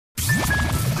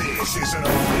This is an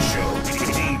official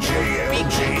DJ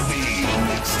LJB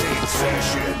mixtape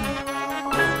session.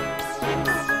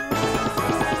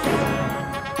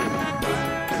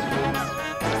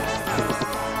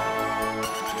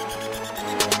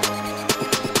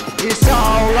 It's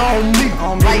all on me,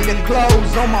 like the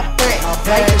clothes on my back,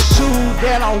 like the shoes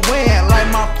that I'm wearing, like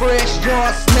my fresh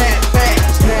joint snapback,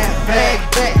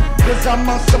 back, cause I'm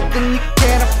on something you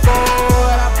can't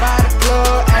afford. I buy the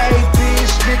club, hey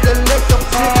bitch, get the liquor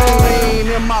lean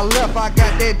in my left, I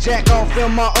got that jack off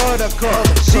in my other cup.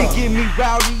 She get me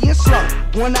rowdy and slow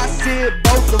when I sit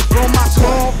both of them. I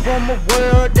come from a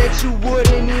world that you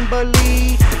wouldn't even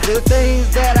believe. The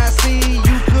things that I see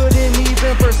you couldn't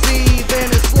even perceive, and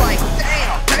it's like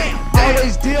damn,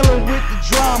 always dealing with the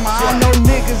drama. I know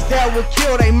niggas that would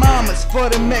kill they mamas for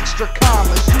them extra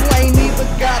commas. You ain't even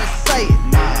gotta say it.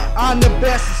 I'm the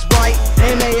best, is right,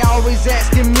 and they always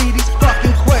asking me these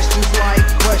fucking questions like,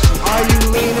 are you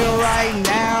leaning right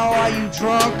now? Are you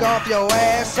drunk off your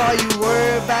ass? Are you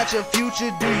worried about your future?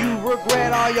 Do you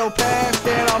regret all your past?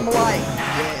 And I'm like,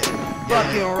 yeah,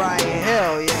 fucking right,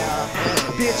 hell yeah.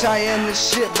 Bitch, I am the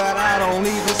shit, but I don't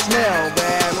even smell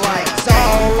bad. Like, it's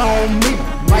all on me,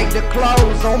 like the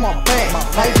clothes on my back,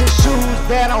 like the shoes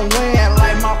that I'm wearing,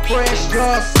 like my fresh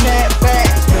young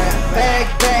snapback, back,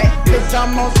 cause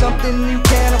I'm on something you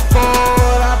can't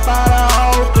afford. I buy the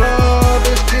whole club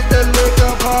and get the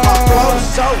liquor hard. My flow's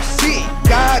so sick,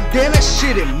 goddamn that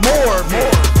shit and more.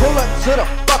 Pull up to the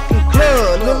fucking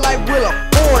club, look like Willa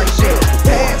Ford shit.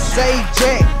 Pants say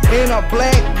Jack in a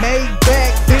black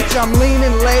Maybach, bitch, I'm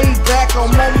leaning laid back.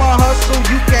 I'm on my hustle,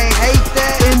 you can't hate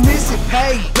that. And this is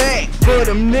payback for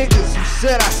them niggas who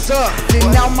said I sucked.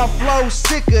 And now my flow's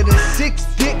sicker than 6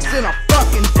 dicks in a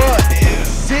fucking butt.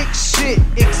 Sick shit,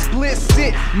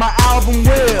 explicit, my album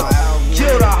will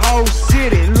kill the whole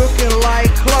city, looking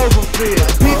like Cloverfield.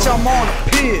 Bitch, I'm on a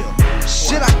pill,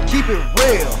 shit, I keep it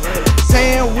real.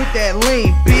 Saying with that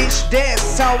lean, bitch,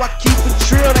 that's how I keep it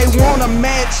trill. They wanna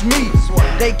match me,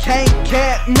 they can't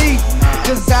cap me,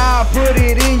 cause I put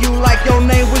it in you like your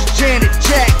name was Janet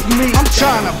Jack me. I'm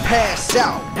tryna pass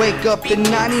out, wake up and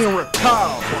not even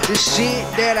recall the shit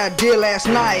that I did last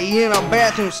night in a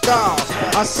bathroom stall.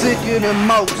 I'm sicker than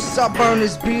most, I burn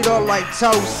this beat up like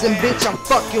toast, and bitch, I'm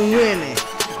fucking winning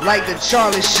like the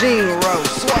Charlie Sheen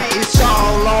roast. It's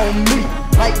all on me,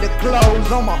 like the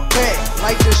clothes on my back,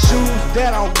 like the shoes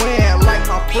that I'm wearing, like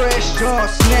my fresh young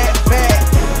snapback,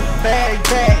 back,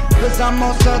 cause I'm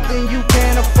on something you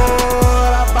can't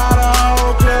afford. I buy the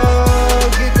whole club,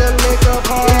 get the liquor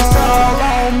hard. It's all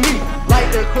on me, like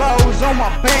the clothes on my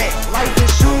back, like the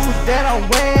shoes that I'm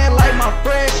wearing, like my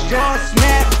fresh young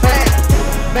snapback,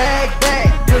 back,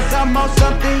 cause I'm on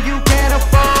something you